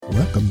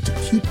Welcome to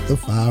Keep the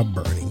Fire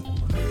Burning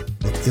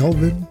with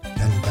Elvin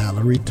and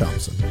Valerie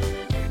Thompson.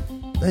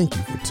 Thank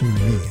you for tuning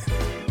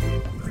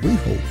in. We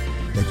hope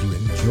that you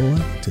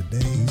enjoy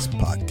today's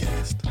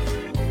podcast.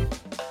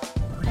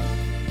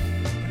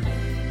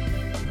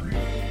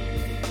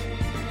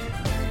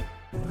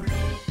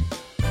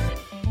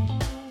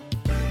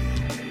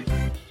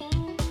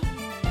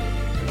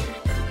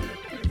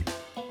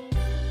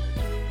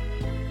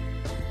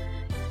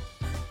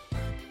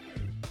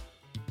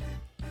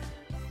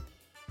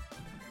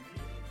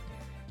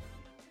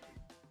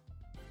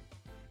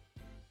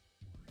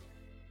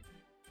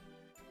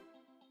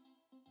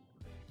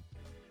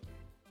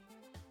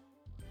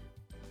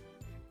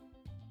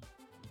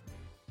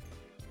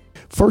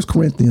 First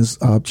Corinthians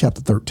chapter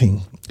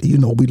 13.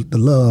 The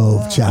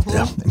love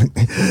chapter.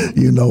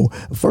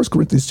 First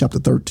Corinthians chapter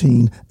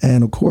 13.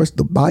 And of course,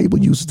 the Bible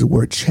uses the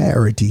word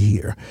charity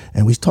here.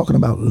 And we're talking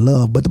about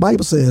love. But the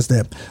Bible says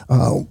that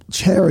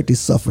charity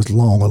suffers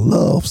long, or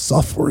love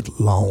suffereth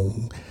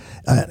long.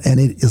 And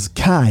it is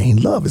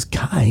kind. Love is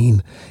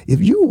kind.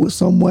 If you were with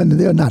someone and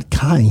they're not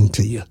kind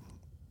to you,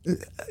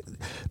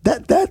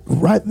 that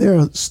right there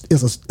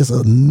is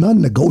a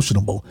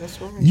non-negotiable.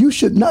 That's right. You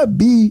should not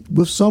be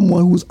with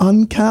someone who's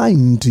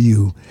unkind to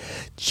you.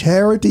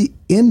 Charity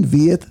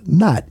envieth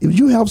not. If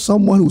you have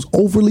someone who's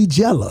overly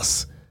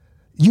jealous,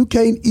 you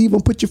can't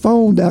even put your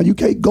phone down. You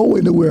can't go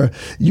anywhere.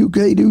 You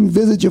can't even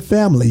visit your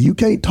family. You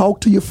can't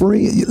talk to your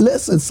friend.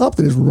 Listen,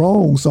 something is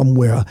wrong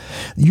somewhere.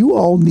 You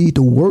all need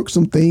to work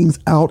some things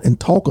out and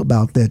talk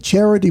about that.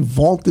 Charity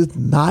vaunteth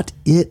not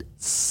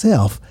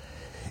itself.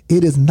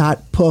 It is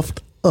not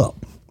puffed up.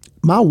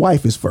 My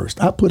wife is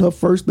first. I put her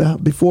first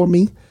before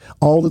me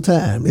all the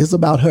time. It's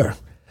about her.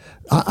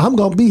 I'm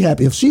going to be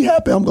happy. If she's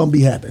happy, I'm going to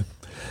be happy.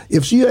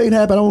 If she ain't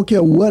happy, I don't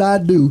care what I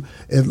do.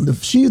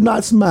 If she's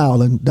not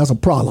smiling, that's a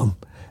problem.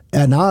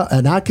 And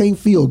I can't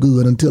feel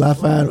good until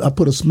I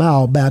put a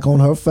smile back on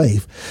her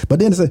face. But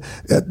then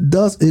it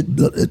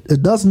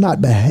does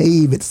not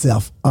behave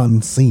itself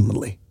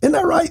unseemly. Isn't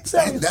that right,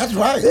 Sam? That's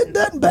right. It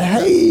doesn't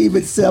behave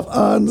itself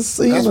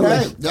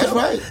unseemly. That's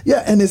right.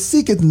 Yeah, and it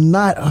seeketh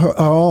not her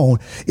own.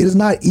 It is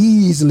not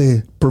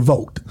easily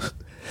provoked.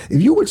 If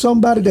you with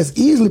somebody that's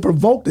easily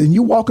provoked and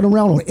you walking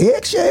around on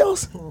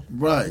eggshells,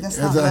 right? That's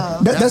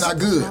not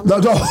good. No,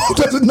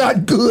 that's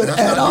not good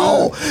at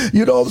all.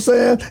 You know what I'm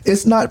saying?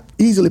 It's not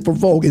easily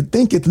provoked. It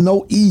thinketh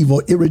no evil.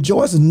 It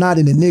rejoices not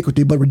in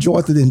iniquity, but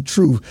rejoiceth in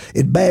truth.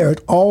 It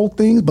beareth all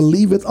things,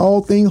 believeth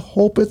all things,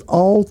 hopeth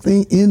all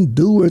things,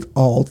 endureth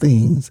all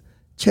things.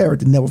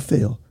 Charity never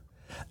fails.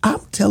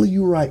 I'm telling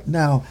you right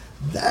now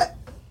that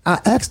I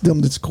asked them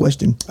this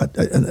question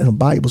in a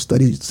Bible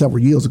study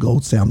several years ago,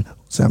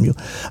 Samuel.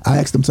 I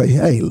asked them, say,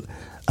 hey,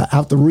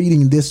 after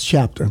reading this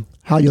chapter,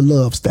 how your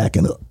love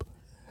stacking up?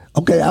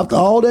 Okay, after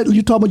all that,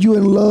 you talking about you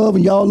in love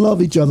and y'all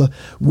love each other.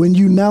 When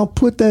you now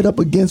put that up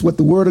against what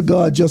the Word of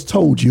God just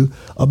told you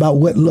about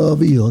what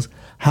love is,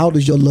 how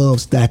does your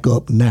love stack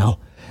up now?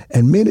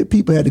 And many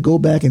people had to go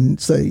back and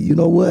say, you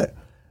know what?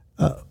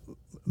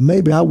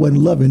 Maybe I wasn't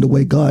loving the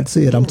way God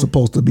said I'm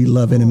supposed to be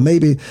loving. And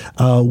maybe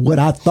what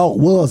I thought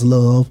was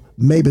love,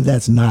 maybe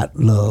that's not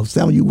love.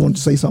 Sam, you want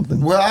to say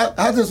something? Well,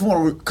 I just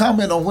want to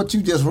comment on what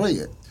you just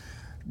read.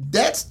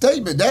 That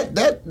statement,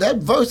 that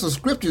verse of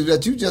scripture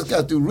that you just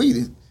got through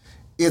reading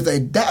is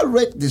a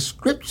direct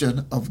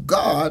description of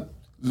God's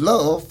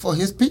love for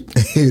his people.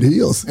 It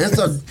is. And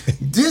so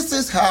this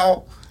is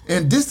how,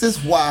 and this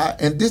is why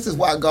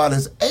God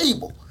is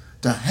able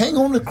to hang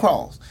on the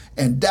cross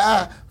and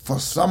die for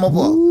some of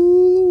us.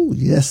 Ooh,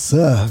 yes,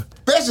 sir.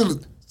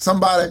 Especially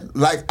somebody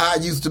like I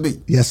used to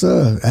be. Yes,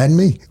 sir, and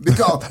me.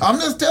 Because I'm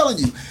just telling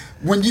you,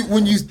 when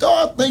you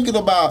start thinking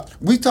about,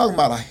 we talking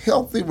about a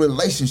healthy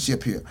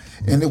relationship here.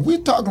 And if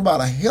we're talking about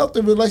a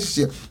healthy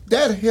relationship,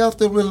 that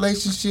healthy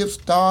relationship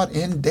start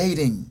in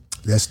dating.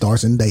 That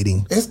starts in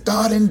dating. It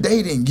starts in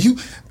dating.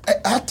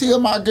 I tell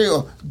my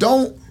girl,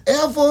 don't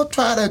ever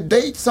try to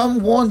date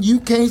someone you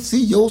can't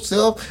see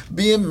yourself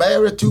being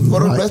married to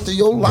for the rest of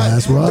your life.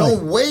 That's right.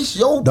 Don't waste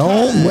your time.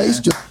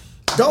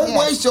 Don't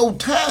waste your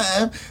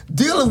time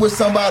dealing with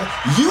somebody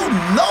you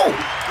know.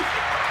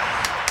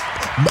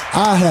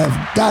 I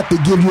have got to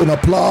give you an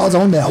applause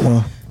on that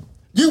one.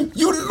 You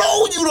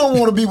know you don't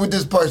want to be with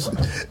this person.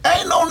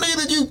 Ain't no need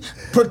of you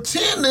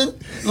pretending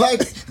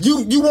like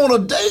you want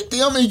to date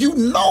them, and you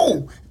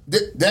know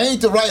they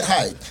ain't the right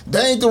height, they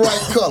ain't the right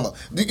color,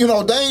 they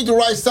ain't the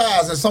right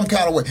size in some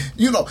kind of way.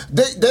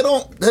 They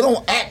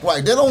don't act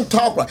right, they don't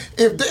talk right.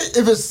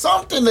 If it's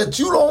something that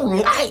you don't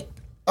like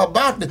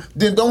about them,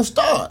 then don't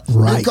start.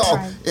 Right.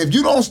 Because if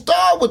you don't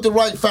start with the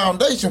right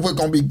foundation, we're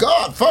gonna be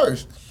God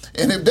first.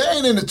 And if they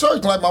ain't in the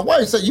church, like my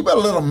wife said, you better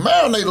let them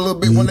marinate a little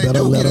bit when they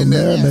do get in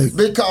there. Marinate.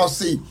 Because,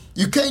 see,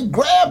 you can't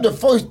grab the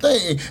first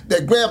thing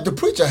that grabbed the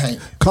preacher hand.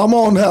 Come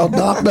on now,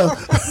 doctor.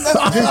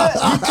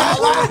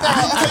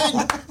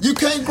 You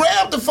can't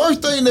grab the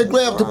first thing that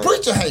grabbed the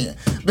preacher hand.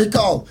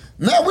 Because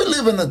now we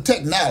live in the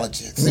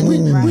technology. See,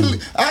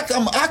 I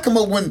come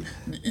up when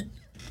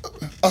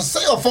a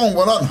cell phone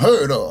was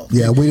unheard of.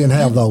 Yeah, we didn't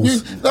have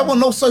those. There was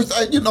no such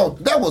thing.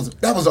 That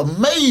was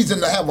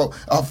amazing to have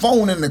a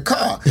phone in the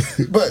car.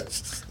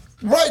 But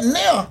right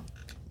now,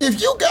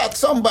 if you got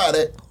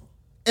somebody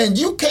and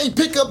you can't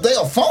pick up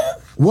their phone,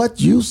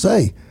 what you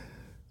say?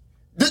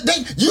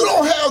 You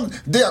don't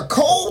have their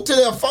code to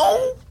their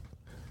phone.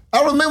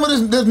 I remember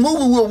this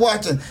movie we were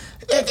watching.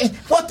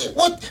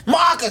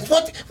 Marcus?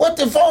 What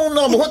the phone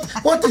number? Marcus?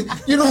 What the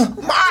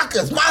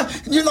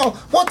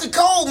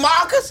code,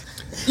 Marcus?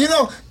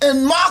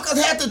 And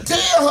Marcus had to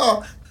tell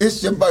her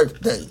it's your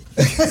birthday.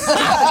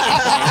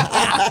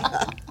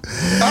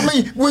 I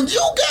mean, when you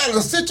got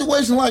a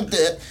situation like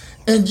that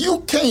and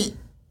you can't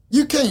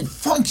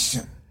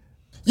function,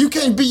 you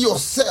can't be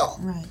yourself.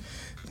 Right.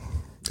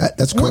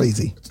 That's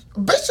crazy.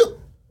 Bishop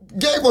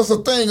gave us a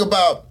thing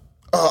about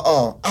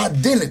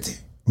identity.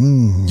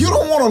 You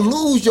don't want to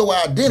lose your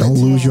identity. Don't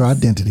lose your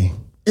identity.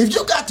 If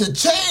you got to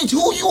change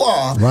who you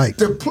are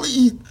to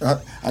please,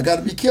 I got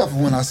to be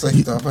careful when I say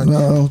stuff.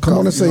 No, come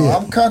on and say it.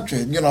 I'm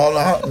country.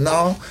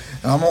 No,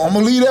 I'm gonna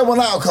leave that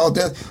one out because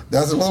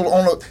that's a little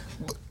on the.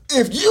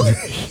 If you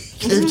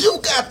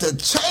got to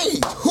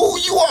change who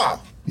you are,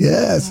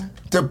 yes,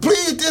 to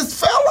please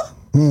this fella,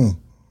 you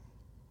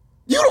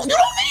don't need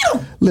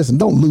him. Listen,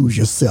 don't lose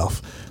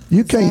yourself.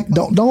 You can't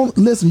don't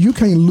listen. You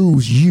can't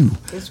lose you.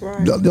 That's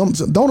right.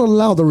 Don't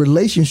allow the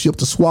relationship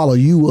to swallow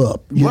you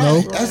up. You know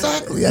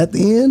exactly. At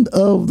the end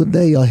of the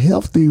day, a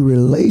healthy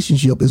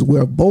relationship is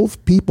where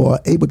both people are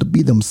able to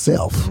be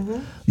themselves.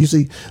 Mm-hmm. You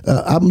see,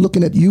 I'm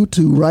looking at you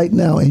two right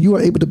now, and you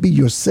are able to be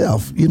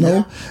yourself.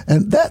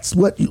 And that's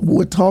what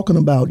we're talking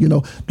about.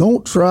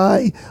 Don't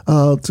try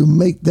to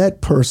make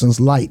that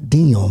person's light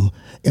dim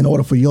in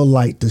order for your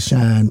light to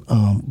shine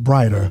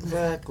brighter.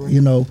 Exactly.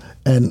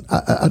 And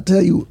I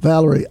tell you,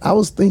 Valerie, I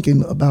was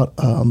thinking about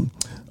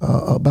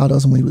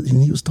us when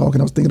he was talking.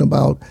 I was thinking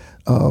about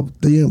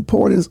the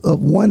importance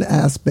of one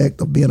aspect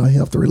of being a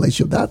healthy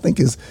relationship that I think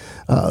is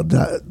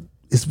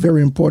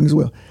very important as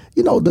well.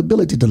 The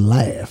ability to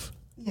laugh.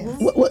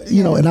 Yes.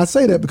 And I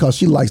say that because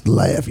she likes to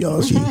laugh,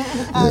 y'all.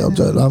 I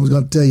was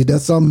going to tell you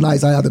that's something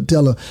nice. I have to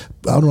tell her,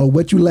 I don't know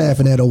what you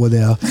laughing at over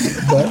there,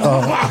 but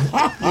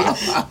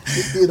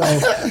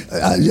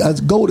I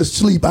go to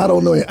sleep. I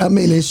don't know. I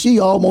mean, and she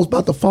almost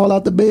about to fall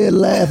out the bed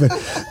laughing,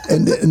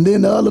 and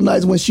then the other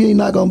nights when she ain't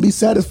not going to be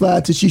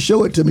satisfied till she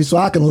show it to me so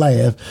I can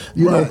laugh.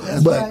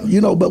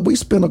 But we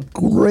spend a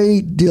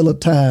great deal of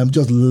time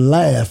just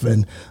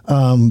laughing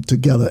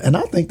together, and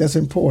I think that's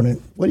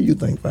important. What do you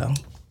think, Val?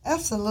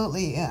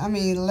 Absolutely. I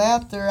mean,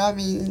 laughter,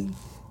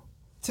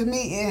 to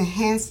me, it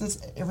enhances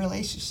a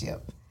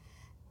relationship.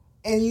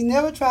 And you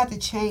never tried to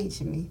change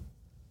me.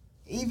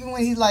 Even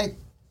when he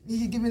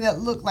give me that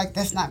look like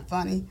that's not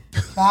funny,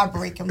 but I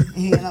break him and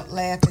he end up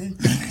laughing.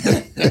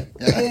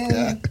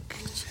 And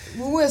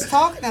when we was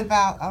talking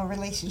about our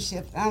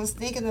relationship, I was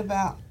thinking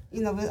about,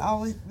 we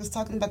always was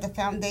talking about the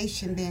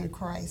foundation being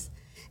Christ.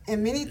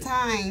 And many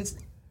times,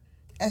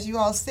 as you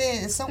all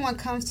said, if someone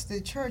comes to the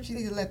church, you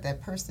need to let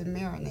that person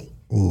marinate.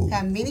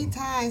 How many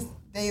times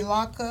they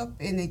lock up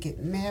and they get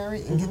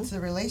married and get to the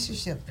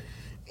relationship.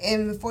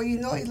 And before you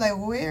know it, you're like,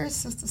 where's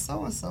Sister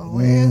So-and-so?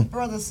 Where's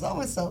Brother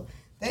So-and-so?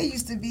 They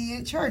used to be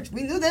in church.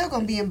 We knew they were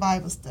going to be in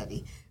Bible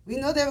study. We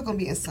know they were going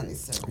to be in Sunday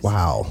service.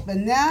 Wow. But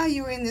now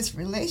you're in this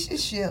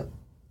relationship,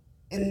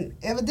 and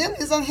evidently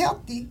it's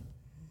unhealthy.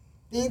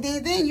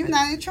 Then you're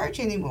not in church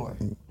anymore.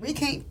 We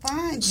can't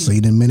find you.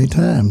 Seen it many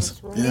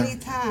times. Many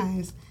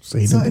times. So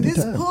if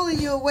it's pulling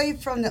you away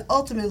from the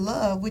ultimate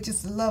love, which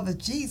is the love of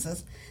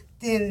Jesus,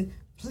 then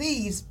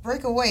please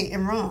break away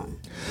and run.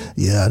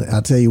 Yeah,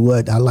 I tell you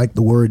what, I like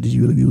the word that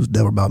you used,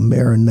 Deborah, about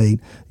marinate,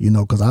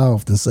 because I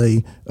often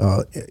say,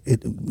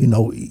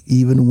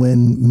 even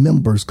when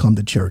members come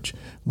to church,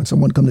 when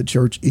someone comes to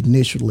church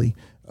initially,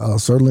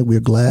 certainly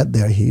we're glad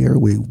they're here.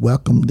 We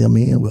welcome them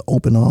in with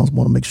open arms,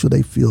 want to make sure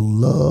they feel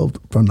loved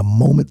from the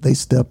moment they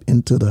step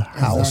into the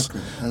house.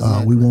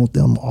 Exactly. We want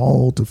them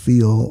all to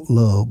feel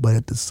loved, but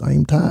at the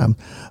same time,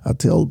 I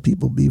tell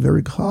people, be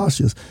very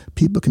cautious.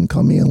 People can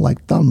come in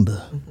like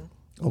thunder. Mm-hmm.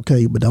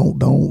 Okay, but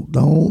don't.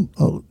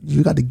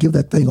 You got to give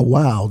that thing a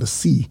while to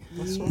see.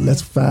 Right.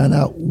 Let's find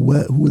out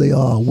who they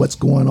are, what's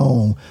going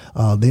on.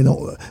 They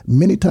don't.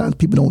 Many times,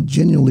 people don't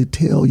genuinely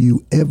tell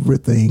you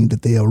everything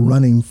that they are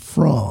running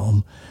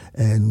from,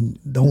 and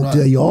don't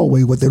tell you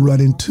always what they're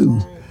running to.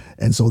 Right.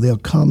 And so they'll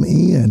come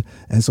in,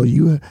 and so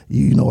I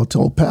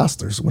told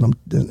pastors when I'm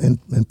in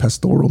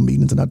pastoral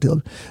meetings, and I tell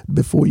them,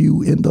 before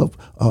you end up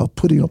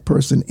putting a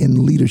person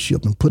in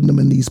leadership and putting them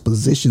in these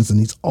positions and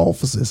these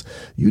offices,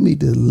 you need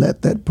to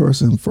let that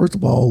person, first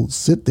of all,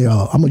 sit there.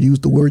 I'm gonna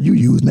use the word you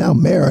use now,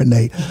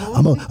 marinate.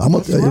 I'm gonna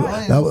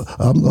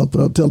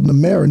tell them to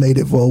marinate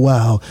it for a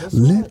while.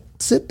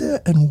 sit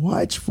there and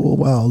watch for a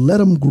while. Let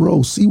them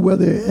grow. See where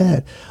they're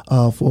at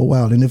for a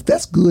while. And if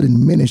that's good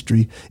in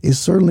ministry, it's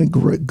certainly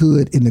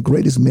good in the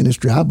greatest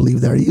ministry I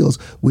believe there is,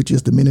 which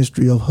is the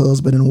ministry of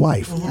husband and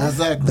wife.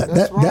 Exactly.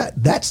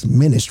 That's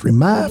ministry.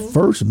 My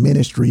first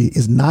ministry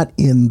is not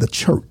in the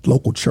church,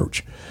 local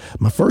church.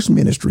 My first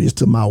ministry is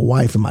to my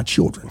wife and my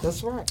children.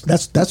 That's right.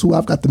 That's who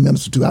I've got to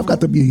minister to. I've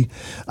got to be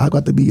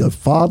a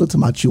father to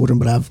my children,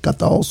 but I've got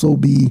to also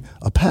be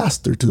a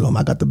pastor to them.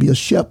 I got to be a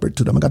shepherd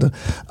to them.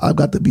 I've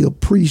got to be a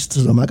priest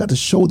to them. I got to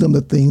show them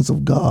the things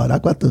of God. I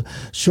got to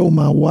show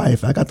my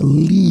wife. I got to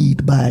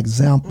lead by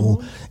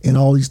example in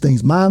all these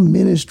things. My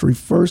ministry,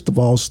 first of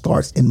all,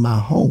 starts in my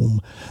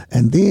home,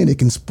 and then it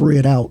can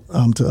spread out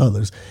to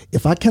others.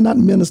 If I cannot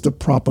minister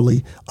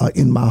properly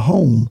in my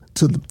home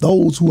to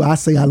those who I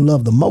say I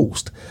love the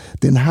most,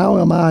 then how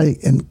am I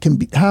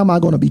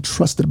going to be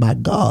trusted by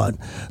God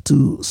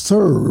to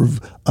serve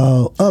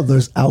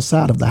others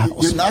outside of the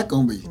house? You're not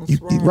going to be.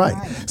 Right.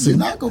 So You're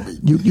not going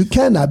to be. You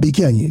cannot be,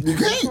 can you? You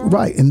can't.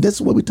 Right. And this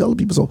is what we tell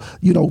people. So,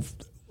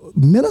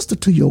 minister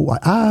to your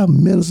wife. I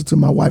minister to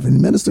my wife, and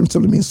minister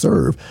simply means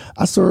serve.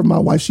 I serve my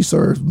wife. She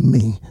serves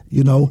me.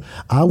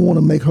 I want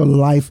to make her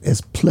life as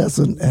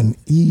pleasant and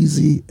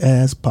easy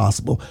as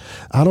possible.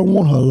 I don't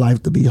want her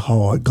life to be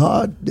hard.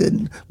 God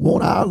didn't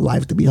want our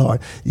life to be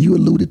hard. You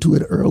alluded to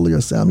it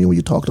earlier, Samuel, when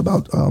you talked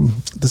about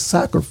the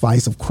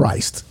sacrifice of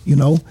Christ,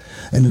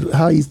 and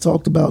how he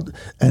talked about,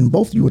 and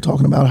both of you were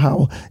talking about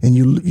how, and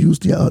you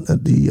used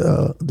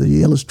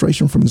the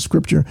illustration from the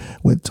scripture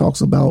where it talks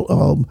about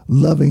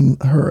loving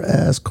her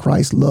as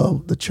Christ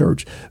loved the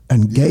church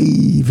and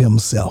gave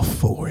himself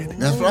for it.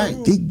 That's right.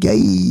 He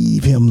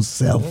gave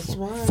himself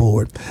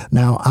for it.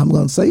 Now, I'm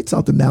going to say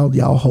something now.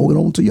 Y'all hold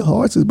on to your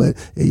horses, but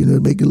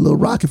make it a little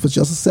rocky for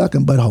just a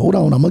second. But hold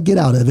on, I'm going to get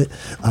out of it.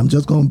 I'm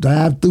just going to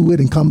dive through it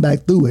and come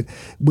back through it.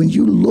 When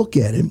you look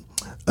at it,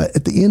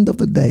 at the end of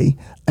the day,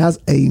 as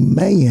a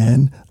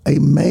man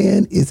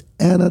is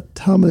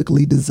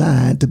anatomically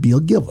designed to be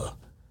a giver.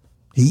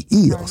 He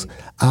is. Right.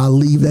 I'll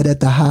leave that at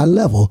the high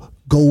level.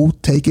 Go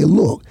take a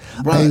look.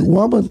 Right. A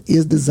woman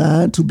is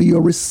designed to be a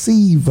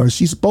receiver.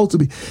 She's supposed to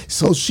be.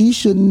 So she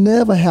should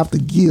never have to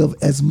give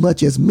as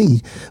much as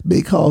me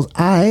because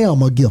I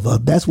am a giver.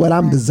 That's what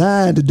I'm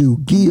designed to do,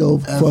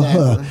 give for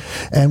her.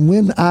 And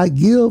when I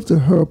give to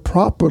her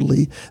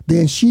properly,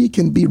 then she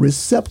can be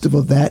receptive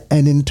of that.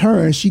 And in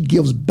turn, she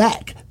gives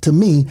back to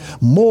me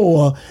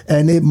more,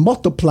 and it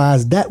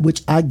multiplies that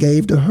which I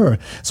gave to her.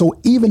 So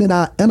even in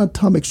our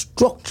anatomic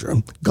structure,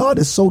 God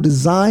has so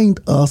designed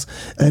us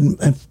and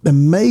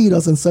made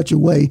us in such a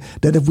way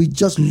that if we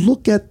just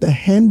look at the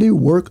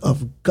handiwork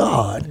of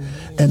God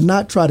and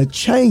not try to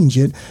change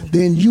it,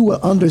 then you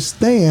will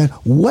understand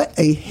what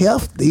a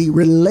healthy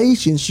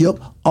relationship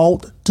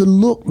ought to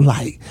look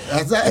like.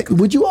 Exactly.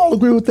 Would you all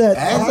agree with that?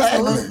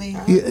 Exactly.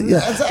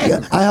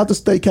 Yeah. I have to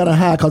stay kind of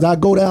high because I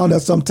go down there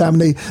sometime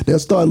and they'll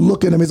start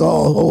looking at me.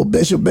 Oh,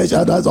 Bishop. I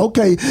was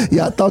okay.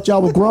 Yeah, I thought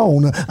y'all were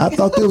grown. I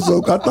thought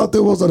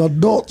there was an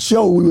adult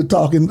show we were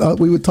talking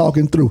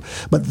through.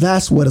 But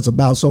that's what it's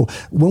about. So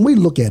when we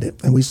look at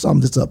it and we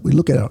sum this up, we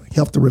look at a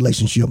healthy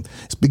relationship.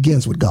 It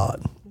begins with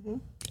God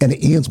and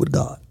it ends with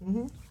God.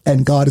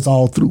 And God is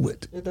all through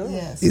it. It does.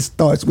 Yes. It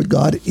starts with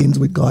God, it ends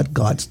with God,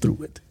 God's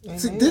through it.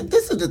 See,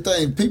 this is the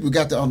thing people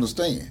got to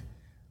understand.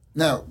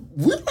 Now,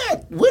 we're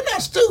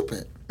not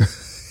stupid.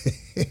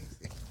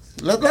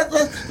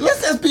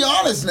 Let's just be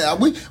honest now.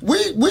 We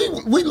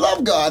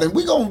love God, and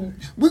we're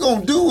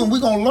gonna do, and we're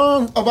gonna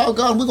learn about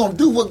God, and we're gonna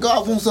do what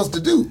God wants us to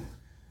do.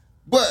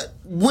 But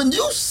when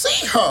you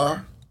see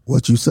her,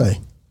 What you say?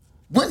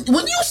 When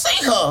you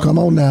see her, Come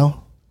on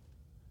now.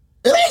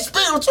 it ain't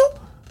spiritual.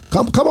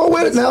 Come on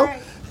with it now.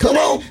 right. Come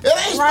on. It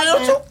ain't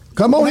spiritual.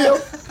 Come on Now,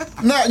 here.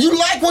 now you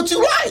like what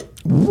you like.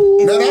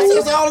 Woo. Now that's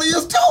just all there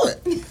is to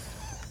it.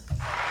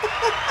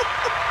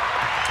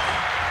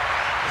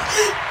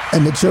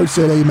 And the church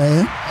said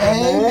amen.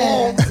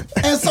 Amen.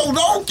 And so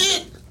don't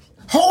get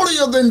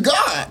holier than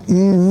God.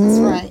 That's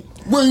right.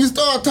 When you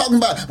start talking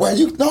about, well,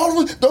 you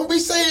don't be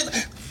saying,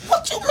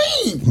 what you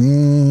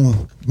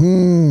mean?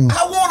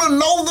 I want to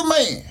know the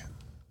man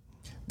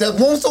that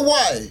wants a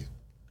wife,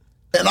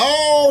 and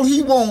all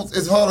he wants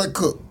is her to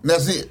cook.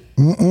 That's it.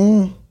 I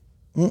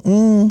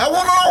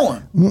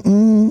want to know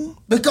him.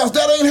 Because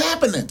that ain't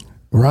happening.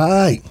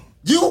 Right.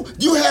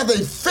 You have a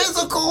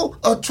physical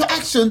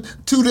attraction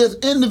to this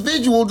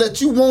individual that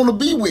you want to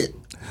be with.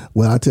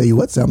 Well, I tell you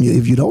what, Samuel,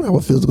 if you don't have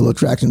a physical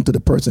attraction to the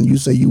person you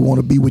say you want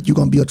to be with, you're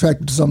going to be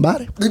attracted to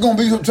somebody. They're going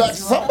to be attracted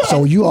to somebody.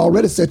 So you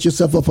already set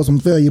yourself up for some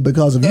failure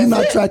because if you're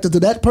not attracted to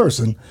that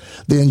person,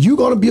 then you're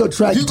going to be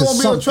attracted to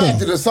something. You're going to be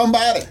attracted to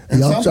somebody.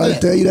 Yeah, I'm trying to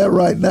tell you that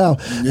right now.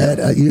 Yeah.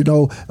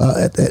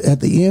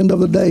 At the end of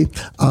the day,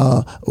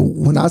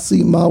 when I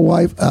see my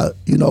wife,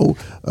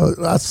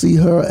 I see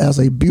her as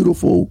a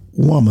beautiful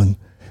woman.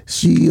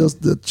 She is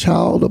the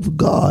child of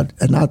God,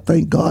 and I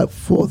thank God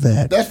for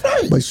that. That's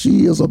right. But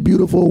she is a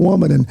beautiful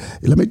woman, and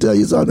let me tell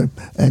you something.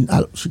 And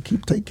she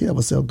keep take care of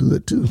herself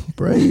good too.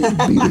 Praise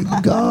be to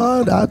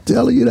God. I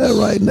tell you that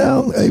right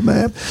now,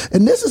 amen.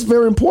 And this is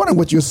very important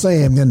what you're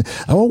saying, and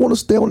I don't want to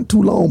stay on it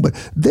too long, but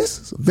this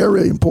is a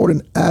very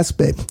important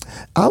aspect.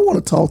 I want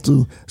to talk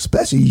to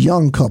especially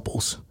young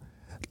couples.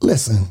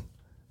 Listen.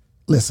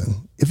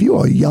 If you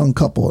are a young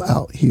couple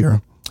out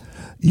here,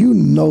 you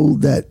know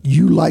that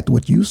you liked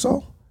what you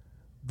saw.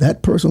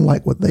 That person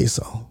liked what they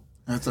saw.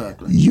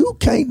 Exactly. You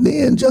can't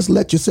then just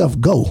let yourself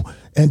go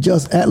and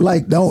just act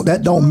like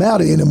that don't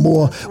matter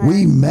anymore.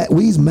 Right.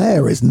 We's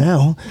married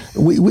now.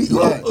 Right.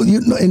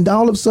 And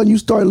all of a sudden you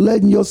start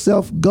letting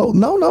yourself go.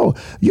 No,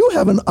 you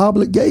have an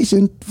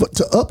obligation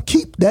to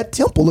upkeep that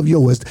temple of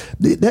yours.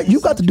 That you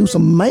got to do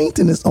some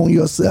maintenance on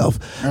yourself.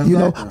 Exactly.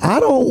 I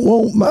don't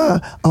want my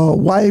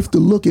wife to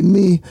look at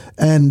me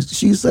and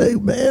she say,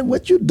 "Man,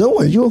 what you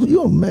doing? You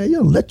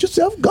let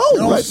yourself go." You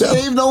don't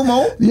shave no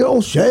more. You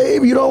don't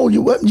shave. You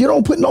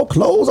don't put no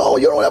clothes on.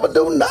 You don't ever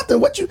do nothing.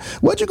 What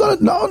you gonna?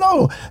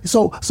 No.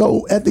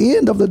 So at the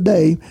end of the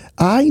day,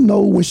 I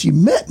know when she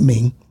met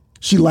me,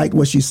 she liked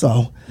what she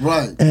saw.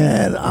 Right.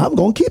 And I'm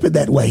going to keep it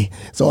that way.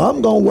 So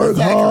I'm going to work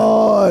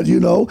hard,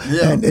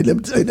 Yeah.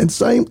 And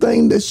same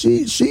thing that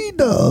she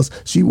does.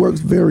 She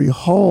works very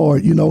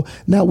hard,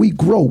 Now we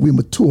grow, we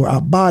mature, our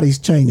bodies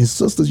change. And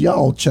sisters,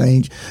 y'all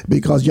change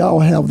because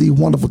y'all have these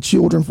wonderful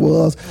children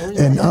for us. Oh,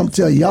 yeah. And I'm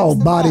telling you,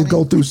 y'all bodies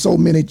go through so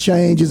many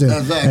changes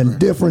and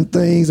different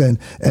things. And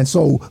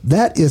so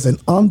that is an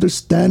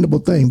understandable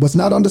thing. What's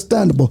not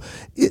understandable,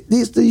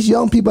 these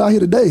young people out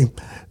here today,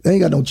 they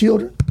ain't got no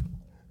children.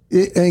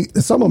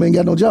 Some of them ain't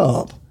got no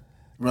job.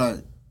 Right.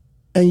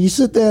 And you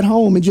sit there at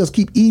home and just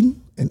keep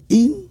eating and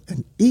eating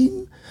and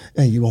eating,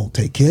 and you won't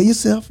take care of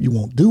yourself. You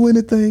won't do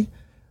anything.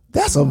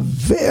 That's a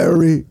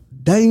very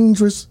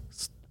dangerous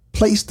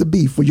place to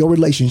be for your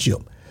relationship.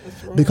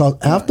 Right. Because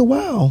after a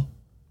while,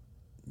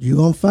 you're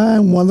going to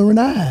find wandering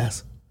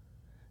eyes.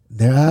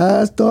 Their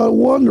eyes start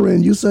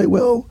wandering. You say,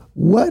 well,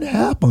 what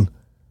happened?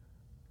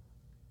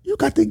 You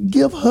got to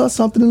give her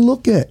something to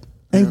look at.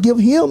 And give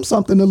him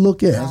something to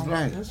look at.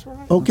 That's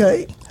right.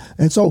 Okay?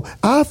 And so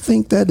I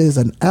think that is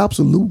an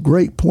absolute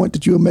great point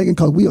that you're making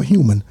because we are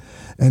human.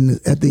 And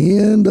at the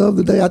end of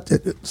the day,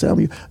 Sam,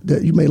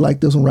 you may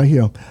like this one right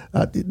here.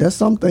 That's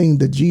something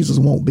that Jesus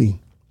won't be.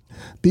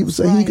 People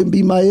say he can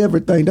be my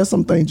everything. That's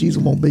something Jesus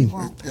won't be.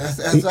 That's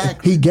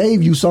exactly. He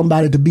gave you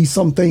somebody to be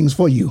some things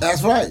for you.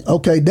 That's right.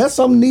 Okay, that's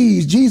some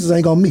needs Jesus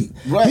ain't going to meet.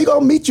 Right. He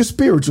going to meet you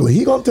spiritually.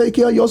 He going to take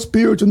care of your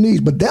spiritual needs.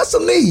 But that's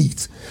some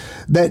needs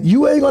that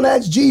you ain't gonna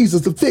ask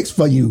Jesus to fix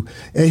for you,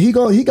 and he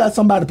got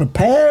somebody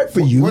prepared for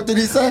you. What did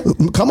he say?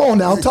 Come on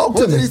now, talk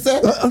to me. What did he say?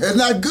 It's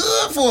not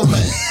good for a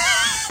man.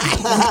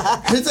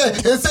 He said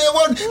he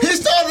started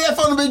that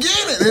from the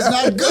beginning. It's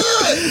not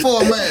good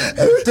for a man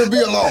to be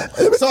alone.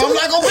 So I'm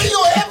not gonna be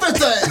your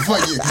everything for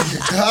you.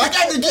 I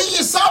got to give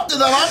you something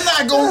that I'm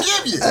not gonna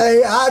give you.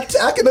 Hey,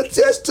 I can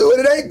attest to it.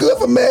 It ain't good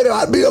for man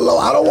to be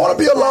alone. I don't want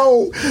to be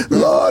alone.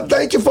 Lord,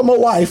 thank you for my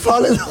wife.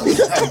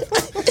 Hallelujah.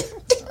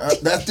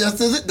 That's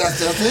just it. That's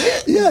just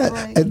it. Yeah,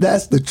 right. And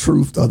that's the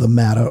truth of the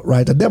matter,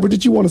 right? Deborah,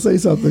 did you want to say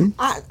something?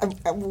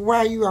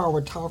 While you all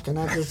were talking,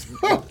 I just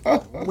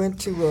went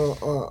to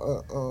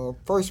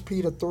 1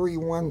 Peter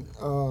 3:1,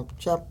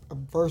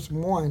 verse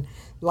 1.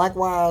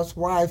 Likewise,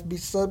 wives, be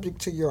subject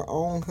to your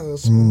own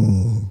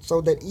husband,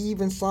 so that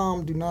even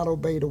some do not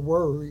obey the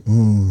word.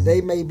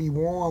 They may be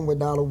warned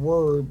without a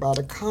word by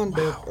the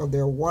conduct of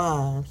their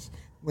wives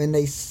when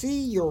they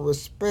see your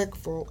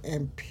respectful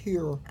and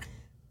pure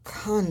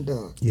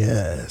conduct.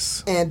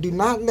 Yes. And do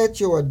not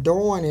let your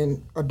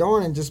adorning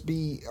just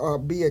be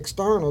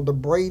external, the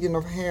braiding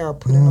of hair,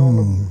 putting on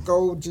the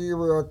gold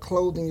jewelry or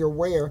clothing your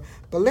wear,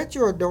 but let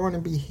your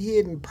adorning be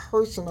hidden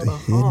person of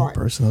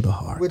the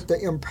heart, with the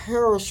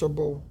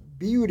imperishable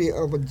beauty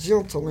of a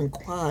gentle and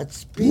quiet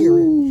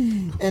spirit.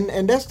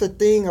 And that's the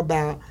thing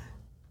about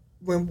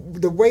when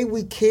the way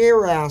we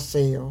carry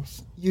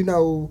ourselves,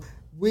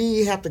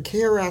 we have to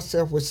carry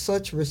ourselves with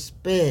such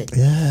respect.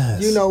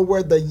 Yes.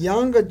 Where the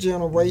younger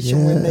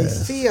generation, when they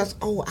see us,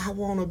 I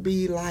want to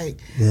be like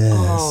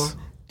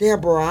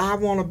Deborah, I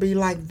want to be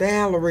like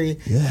Valerie.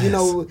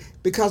 Yes.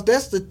 Because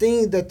that's the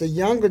thing that the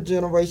younger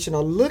generation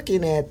are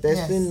looking at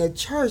that's in the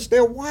church.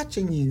 They're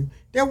watching you.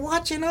 They're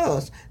watching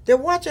us. They're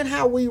watching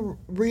how we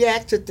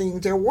react to things.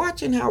 They're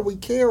watching how we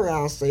carry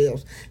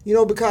ourselves.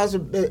 Because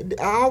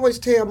I always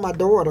tell our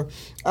daughter,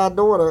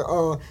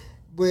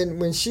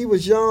 when she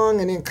was young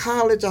and in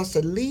college, I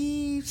said,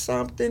 leave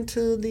something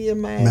to the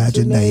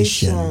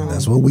imagination.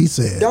 That's what we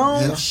said.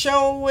 Don't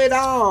show it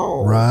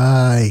all.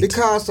 Right.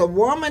 Because a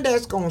woman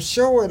that's going to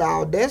show it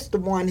all, that's the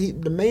one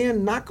the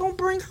man not going to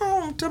bring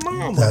home to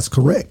mama. That's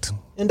correct.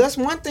 And that's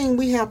one thing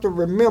we have to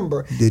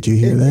remember. Did you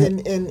hear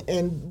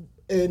that?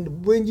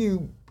 And when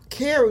you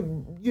carry,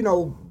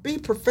 be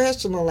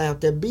professional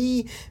out there.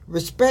 Be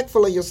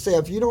respectful of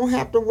yourself. You don't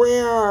have to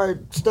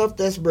wear stuff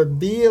that's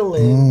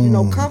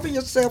revealing. Cover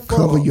yourself up.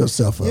 Cover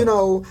yourself up.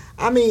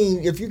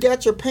 If you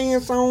got your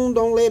pants on,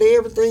 don't let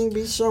everything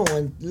be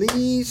showing.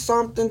 Leave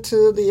something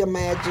to the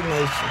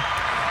imagination.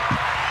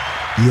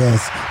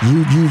 Yes,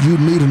 you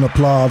need an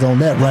applause on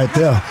that right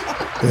there.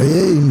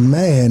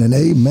 Amen and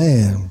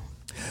amen.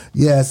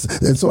 Yes,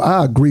 and so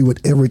I agree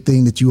with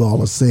everything that you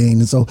all are saying.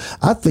 And so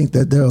I think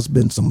that there's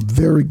been some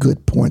very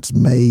good points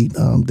made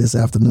this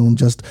afternoon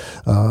just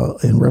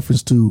in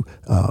reference to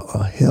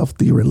a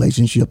healthy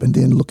relationship, and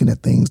then looking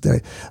at things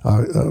that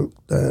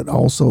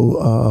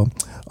also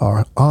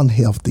are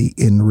unhealthy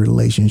in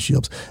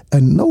relationships.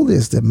 And know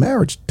this, that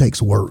marriage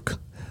takes work.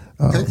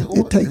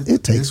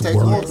 It takes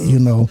work.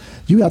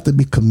 You have to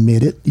be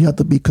committed. You have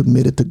to be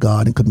committed to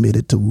God and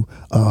committed to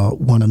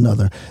one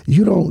another.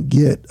 You don't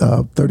get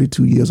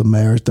 32 years of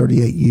marriage,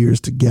 38 years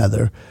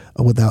together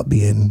without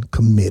being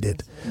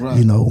committed.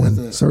 Right.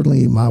 And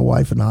certainly my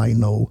wife and I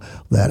know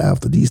that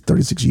after these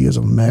 36 years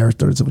of marriage,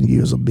 37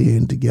 years of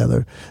being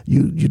together,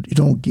 you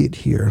don't get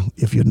here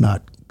if you're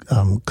not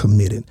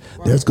committed.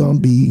 Right. There's going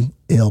to be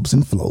ebbs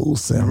and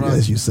flows, Sam,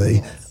 as you say,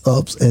 yes.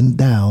 Ups and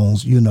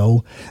downs.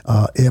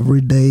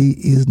 Every day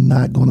is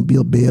not going to be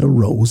a bed of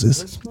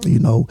roses.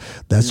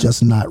 That's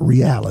just not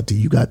reality.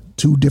 You got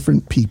two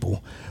different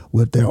people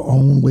with their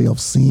own way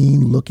of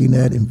seeing, looking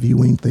at, and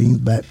viewing things,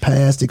 back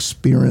past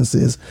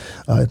experiences,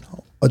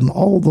 and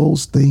all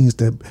those things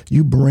that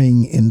you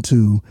bring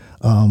into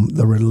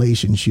the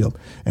relationship.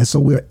 And so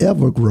we're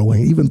ever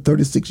growing. Even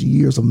 36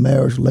 years of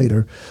marriage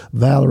later,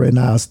 Valerie and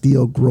I are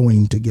still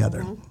growing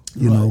together.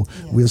 Yes.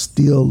 We're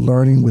still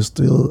learning. We're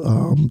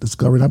still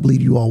discovering. I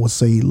believe you all would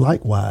say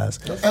likewise.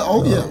 You're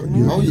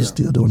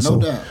still doing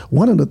so. Doubt.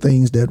 One of the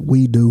things that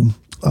we do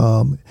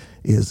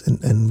is,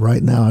 and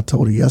right now, I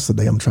told her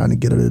yesterday, I'm trying to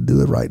get her to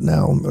do it right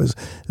now, is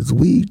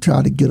we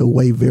try to get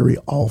away very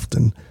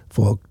often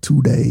for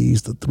 2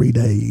 days to 3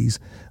 days.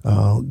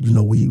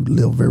 We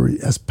live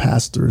as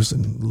pastors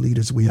and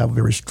leaders, we have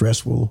very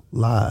stressful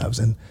lives.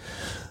 And,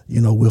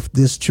 with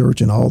this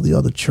church and all the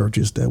other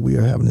churches that we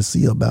are having to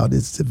see about,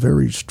 it's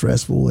very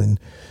stressful, and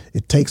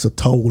it takes a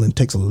toll and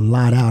takes a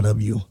lot out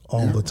of you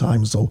all the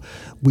time. So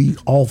we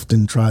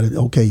often try to,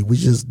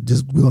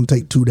 we're going to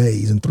take 2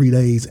 days and 3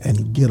 days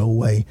and get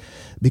away,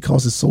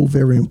 because it's so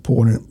very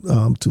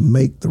important to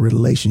make the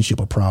relationship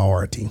a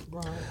priority.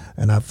 Right.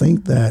 And I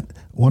think that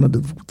one of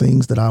the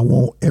things that I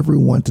want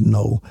everyone to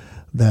know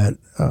that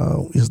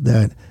is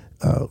that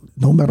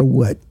no matter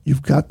what,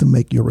 you've got to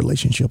make your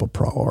relationship a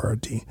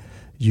priority.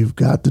 You've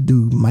got to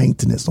do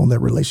maintenance on that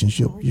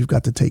relationship. You've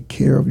got to take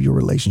care of your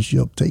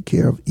relationship, take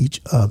care of each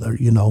other.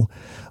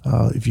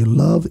 If you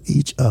love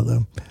each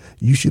other,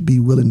 you should be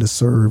willing to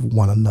serve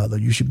one another.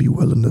 You should be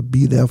willing to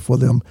be there for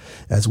them.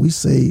 As we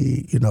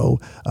say,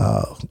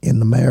 in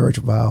the marriage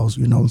vows,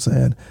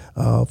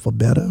 for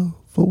better,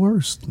 for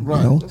worse.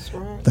 Right. That's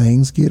right.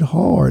 Things get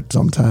hard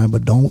sometimes,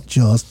 but don't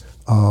just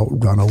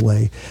run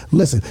away.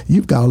 Listen,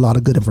 you've got a lot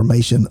of good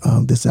information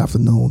this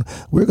afternoon.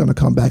 We're going to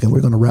come back and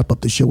we're going to wrap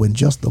up the show in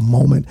just a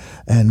moment.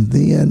 And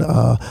then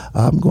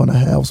I'm going to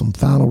have some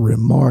final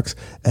remarks.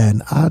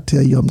 And I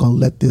tell you, I'm going to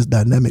let this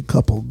dynamic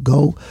couple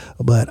go.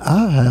 But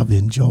I have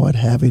enjoyed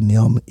having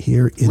them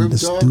here in the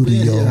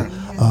studio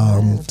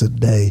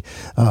today.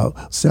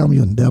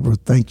 Samuel and Deborah,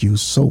 thank you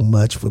so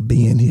much for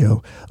being here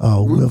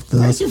with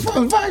us. Thank you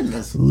for inviting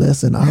us.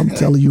 Listen, I'm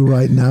telling you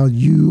right now,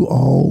 you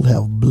all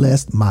have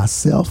blessed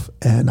myself,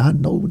 and I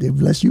know they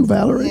blessed you,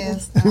 Valerie.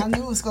 Yes, I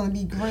knew it was going to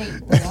be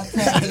great. But I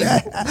tell you,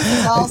 this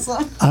is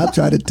awesome. I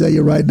try to tell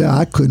you right now,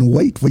 I couldn't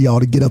wait for y'all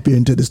to get up here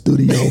into the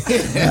studio.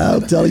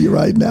 I'll tell you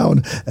right now,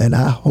 and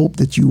I hope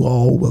that you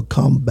all will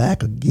come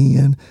back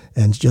again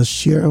and just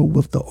share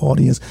with the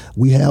audience.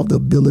 We have the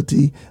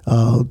ability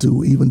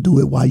to even do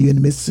it while you're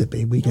in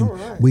Mississippi. We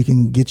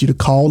can get you to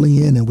call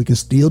in, and we can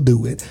still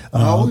do it.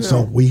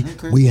 So we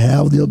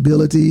have the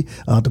ability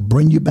to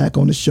bring you back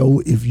on the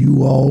show. If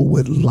you all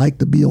would like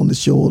to be on the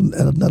show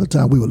at another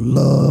time, we would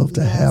love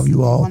to have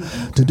you all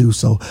to do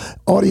so.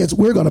 Audience,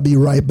 we're going to be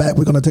right back.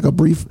 We're going to take a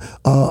brief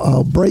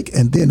break,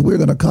 and then we're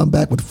going to come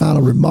back with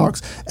final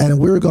remarks, and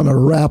we're going to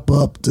wrap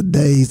up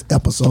today's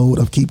episode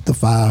of Keep the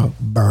Fire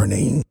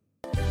Burning.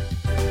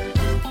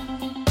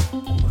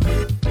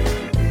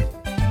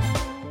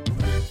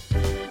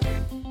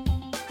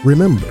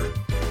 Remember,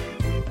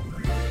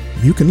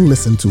 you can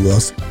listen to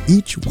us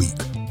each week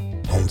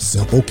on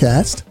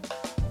Simplecast,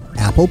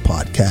 Apple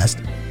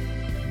Podcast,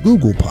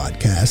 Google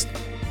Podcast,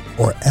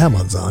 or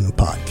Amazon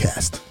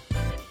Podcast,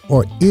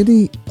 or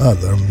any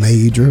other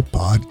major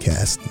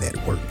podcast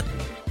network.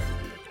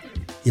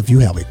 If you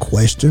have a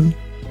question,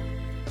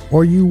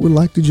 or you would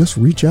like to just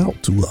reach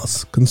out to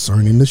us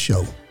concerning the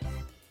show,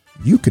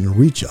 you can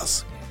reach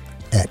us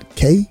at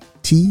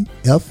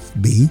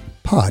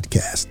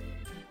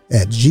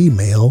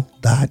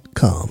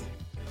ktfbpodcast@gmail.com.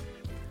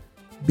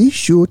 Be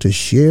sure to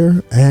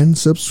share and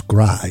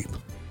subscribe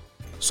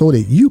so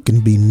that you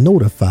can be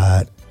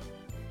notified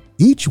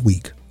each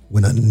week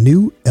when a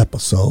new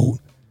episode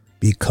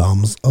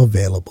becomes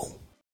available.